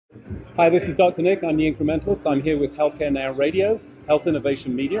Hi, this is Dr. Nick. I'm the Incrementalist. I'm here with Healthcare Now Radio, Health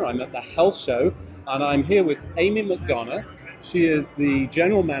Innovation Media. I'm at the Health Show, and I'm here with Amy McDonough. She is the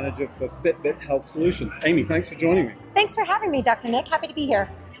General Manager for FitBit Health Solutions. Amy, thanks for joining me. Thanks for having me, Dr. Nick. Happy to be here.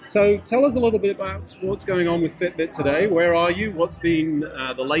 So tell us a little bit about what's going on with FitBit today. Where are you? What's been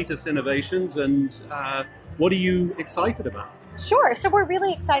the latest innovations, and what are you excited about? Sure. So we're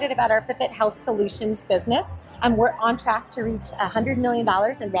really excited about our FitBit Health Solutions business. We're on track to reach $100 million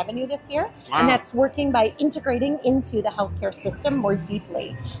in revenue this year. Wow. And that's working by integrating into the healthcare system more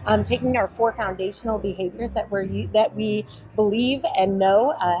deeply, taking our 4 foundational behaviors that we believe and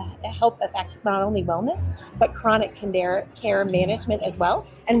know help affect not only wellness, but chronic care management as well.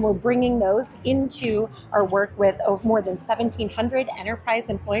 And we're bringing those into our work with more than 1,700 enterprise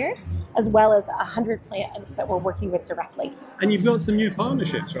employers, as well as 100 plans that we're working with directly. And you've got some new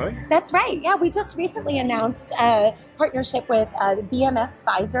partnerships, right? That's right. Yeah, we just recently announced a partnership with the BMS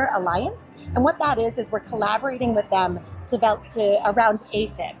Pfizer Alliance. And what that is we're collaborating with them around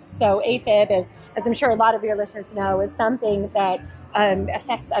AFib. So AFib is, as I'm sure a lot of your listeners know, is something that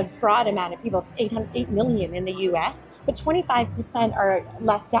affects a broad amount of people, 8 million in the US, but 25% are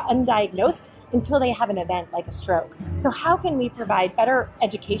left undiagnosed until they have an event like a stroke. So how can we provide better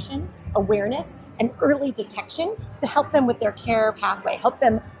education, awareness, and early detection to help them with their care pathway, help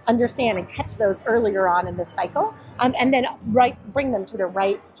them understand and catch those earlier on in the cycle, and then bring them to the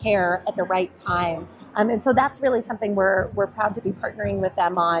right care at the right time. And so that's really something we're proud to be partnering with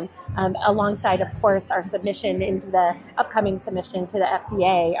them on, alongside, of course, our submission into the upcoming submission to the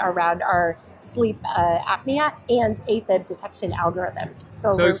FDA around our sleep apnea and AFib detection algorithms.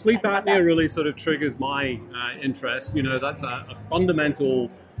 So sleep apnea really sort of triggers my interest. You know, that's a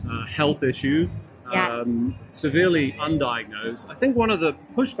fundamental health issue. Yes. Severely undiagnosed. I think one of the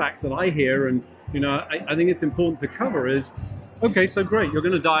pushbacks that I hear, and I think it's important to cover, is, okay, so great, you're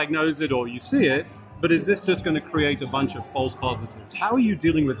going to diagnose it or you see it, but is this just going to create a bunch of false positives? How are you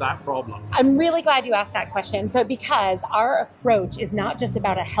dealing with that problem? I'm really glad you asked that question. So because our approach is not just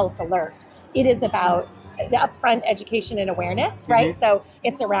about a health alert, it is about the upfront education and awareness, right? Mm-hmm. So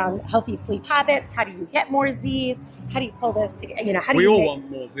it's around healthy sleep habits. How do you get more Z's? How do you pull this together? How do we you all want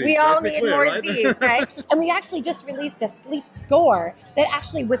more Z's. We all Let's be need clear, more right? Z's, right? And we actually just released a sleep score that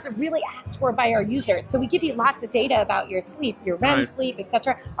actually was really asked for by our users. So we give you lots of data about your sleep, your REM Right. sleep,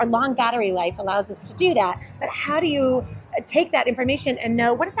 etc. Our long battery life allows us to do that. But how do you take that information and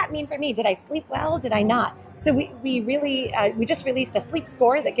know, what does that mean for me? Did I sleep well? Did I not? So we just released a sleep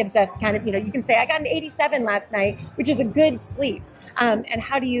score that gives us kind of, you can say, I got an 87 last night, which is a good sleep. And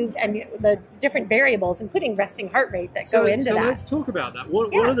the different variables, including resting heart rate, that go into that. So let's talk about that.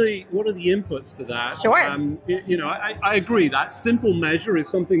 What are the inputs to that? Sure. I agree that simple measure is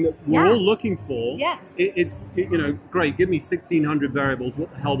something that we're all looking for. Yes. It's great. Give me 1,600 variables.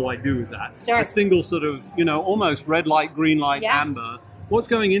 What the hell do I do with that? Sure. A single sort of almost red light, green light, amber. What's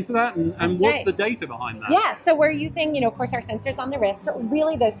going into that, and what's the data behind that? Yeah, so we're using, of course, our sensors on the wrist.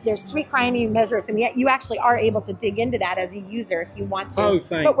 Really, there's 3 primary measures, and yet you actually are able to dig into that as a user if you want to. Oh,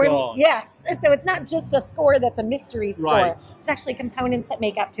 thank God. Yes, so it's not just a score that's a mystery score. Right. It's actually components that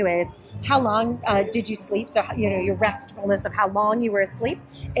make up to it. It's how long did you sleep, so your restfulness of how long you were asleep.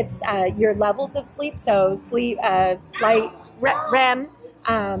 It's your levels of sleep, so sleep, light, REM,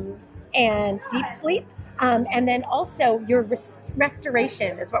 and deep sleep. And then also your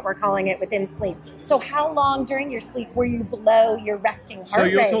restoration is what we're calling it within sleep. So how long during your sleep were you below your resting heart rate? So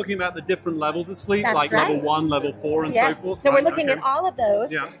you're talking about the different levels of sleep, That's like right. level 1, level 4, and so forth? So we're looking at all of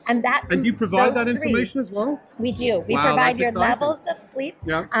those. Yeah. And do you provide that 3, information as well? We do. We Wow, provide that's your exciting. levels of sleep,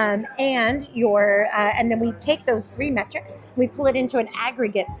 Yeah. and your, and then we take those 3 metrics, we pull it into an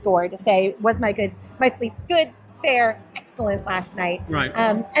aggregate score to say, was my sleep good, fair, excellent last night? Right.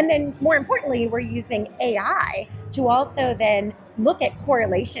 And then more importantly, we're using AI to also then look at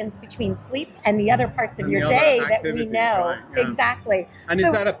correlations between sleep and the other parts of your day that we know. Right, yeah. Exactly. And is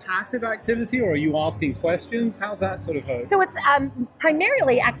that a passive activity, or are you asking questions? How's that sort of host? So it's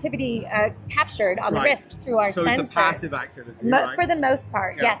primarily activity captured on the wrist through our sensors. So it's a passive activity, right? For the most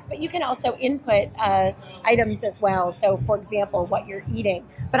part, yes. But you can also input items as well. So, for example, what you're eating.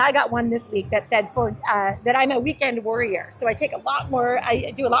 But I got one this week that said that I'm a weekend warrior. So I take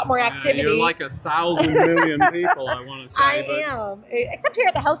I do a lot more activity. You're like 1,000 million people, I want to say. I am. Except here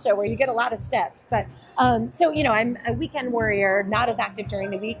at the health show where you get a lot of steps. But so, I'm a weekend warrior, not as active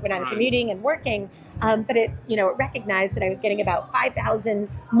during the week when I'm commuting and working. But it recognized that I was getting about 5,000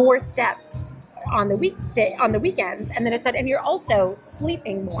 more steps on the weekends, and then it said, and you're also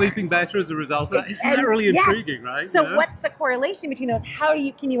sleeping more. Sleeping better as a result of that. Isn't that really intriguing, right? So what's the correlation between those?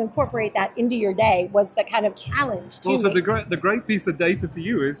 Can you incorporate that into your day was the kind of challenge to me. So the great piece of data for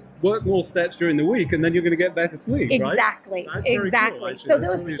you is work more steps during the week and then you're going to get better sleep, exactly, right? Exactly. Cool, so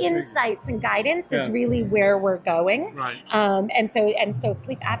that's those really insights and guidance is really where we're going. Right. And so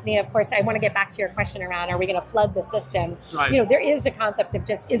sleep apnea, of course, I want to get back to your question around, are we going to flood the system? Right. There is a concept of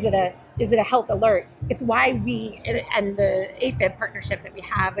just, is it a health alert? It's why we, and the AFib partnership that we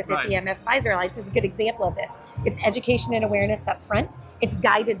have with the BMS Pfizer Alliance is a good example of this. It's education and awareness up front. It's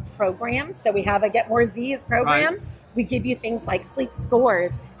guided programs. So we have a Get More Z's program. Right. We give you things like sleep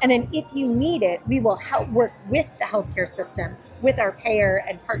scores. And then if you need it, we will help work with the healthcare system, with our payer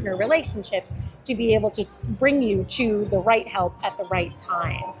and partner relationships to be able to bring you to the right help at the right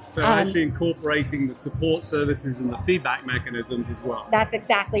time. So actually incorporating the support services and the feedback mechanisms as well. That's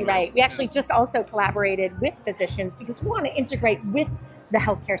exactly right. We actually just also collaborated with physicians because we want to integrate with the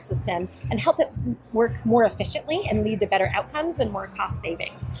healthcare system and help it work more efficiently and lead to better outcomes and more cost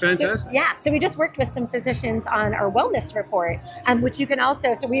savings. Fantastic. So we just worked with some physicians on our wellness report, which you can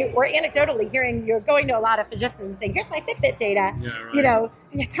also, so we're anecdotally hearing, you're going to a lot of physicians and saying, here's my Fitbit data,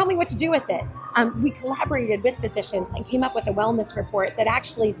 tell me what to do with it. We collaborated with physicians and came up with a wellness report that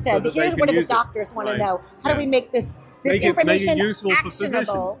actually said, here's what do the doctors want to know. How do we make this information useful actionable? for physicians.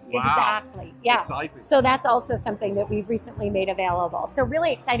 Wow. Exactly. Yeah. Exciting. So that's also something that we've recently made available. So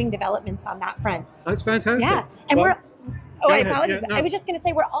really exciting developments on that front. That's fantastic. Yeah. And I apologize. Yeah, no. I was just going to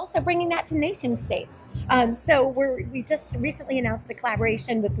say we're also bringing that to nation states. So we just recently announced a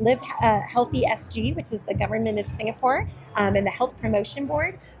collaboration with Live Healthy SG, which is the government of Singapore, and the Health Promotion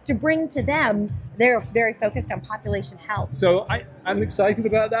Board, to bring to them. They're very focused on population health. So I'm excited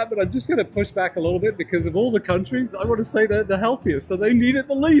about that, but I'm just going to push back a little bit because of all the countries, I want to say they're the healthiest, so they need it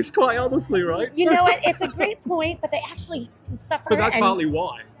the least, quite honestly, right? You know what? It's a great point, but they actually suffer. But that's partly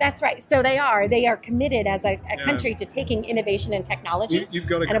why. That's right. So they are committed as a country to taking innovation and technology You've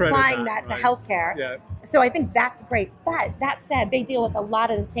got to and applying that to healthcare. Yeah. So I think that's great. But that said, they deal with a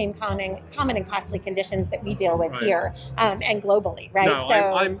lot of the same common and costly conditions that we deal with here and globally, right? No,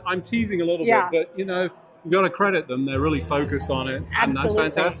 so I'm teasing a little bit, but you've got to credit them. They're really focused on it. Absolutely.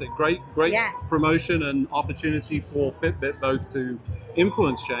 And that's fantastic. Great promotion and opportunity for Fitbit, both to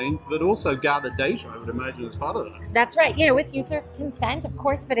influence change, but also gather data, I would imagine, as part of that. That's right. With users' consent, of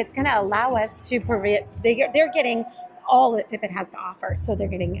course, but it's going to allow us to they're getting all that Fitbit has to offer. So they're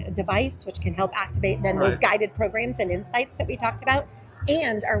getting a device which can help activate then those guided programs and insights that we talked about,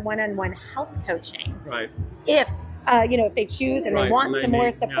 and our one-on-one health coaching. Right. If they choose and they want some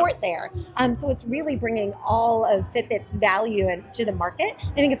more support there. So it's really bringing all of Fitbit's value to the market.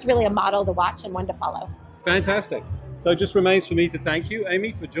 I think it's really a model to watch and one to follow. Fantastic. So it just remains for me to thank you,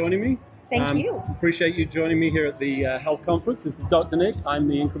 Amy, for joining me. Thank you. Appreciate you joining me here at the Health Conference. This is Dr. Nick. I'm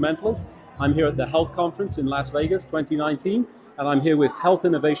the Incrementalist. I'm here at the Health Conference in Las Vegas 2019, and I'm here with Health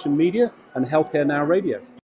Innovation Media and Healthcare Now Radio.